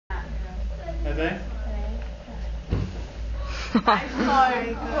Ready? That is so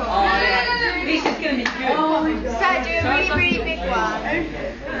good. Oh, yeah. This is going to be good. Oh my God. So do a really, really big one.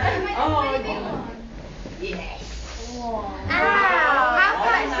 Oh, yes. Ow! How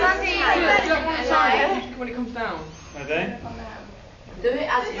can it Sorry, when it comes down. Ready? Do it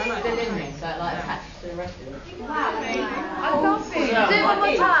as it's still in there, so it like attaches to the rest of it. I love it. Do it one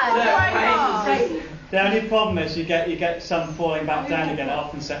more time. The only problem is you get some falling back down again. It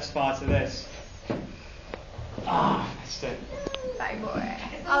often sets fire to this. Ah, missed it. I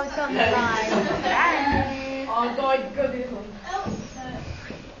was on the line. Oh, God, go this one.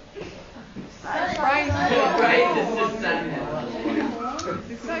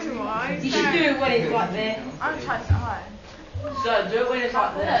 You should do it when it's like there. I'm trying to hide. So, do it when it's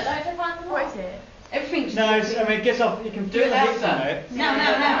like there. What is it? Everything's... No, I mean it gets off. You can Do it feel the heat outside. from it. No.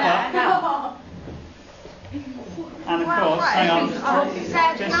 And of course, hang on.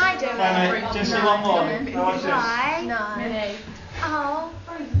 Sarah, can I do it? Wait, mate, just do one more. Now watch this. Why? No. Oh.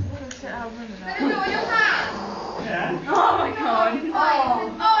 Yeah. Oh my God.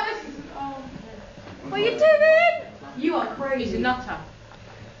 What are you doing? You are crazy. He's a nutter.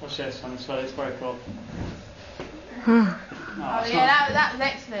 Watch this one. It's very cool. Oh yeah, that was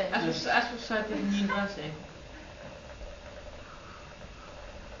excellent. That's what Sir did in university.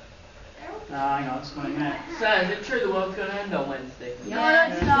 No, hang on, it's coming out. So, is it true the world's going to end on Wednesday? No,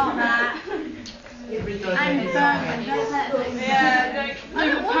 don't start that. Yeah, no,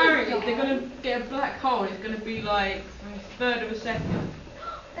 apparently they're going to get a black hole. It's going to be like a third of a second.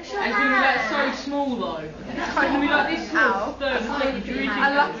 And it's going to be like so small though. It's going to be like this small, third of a second.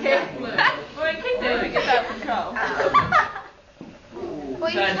 I like it. Well, it keep doing it. Get out of control. What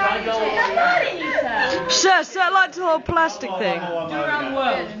are you trying to do? Sir, like to hold plastic thing. Do around the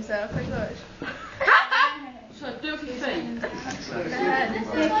world. Himself, oh gosh. So, do it with your feet.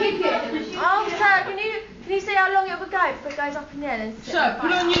 Oh, Sarah, can you see how long it would go before it goes up in the air? So,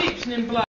 put it on your lips and then blow.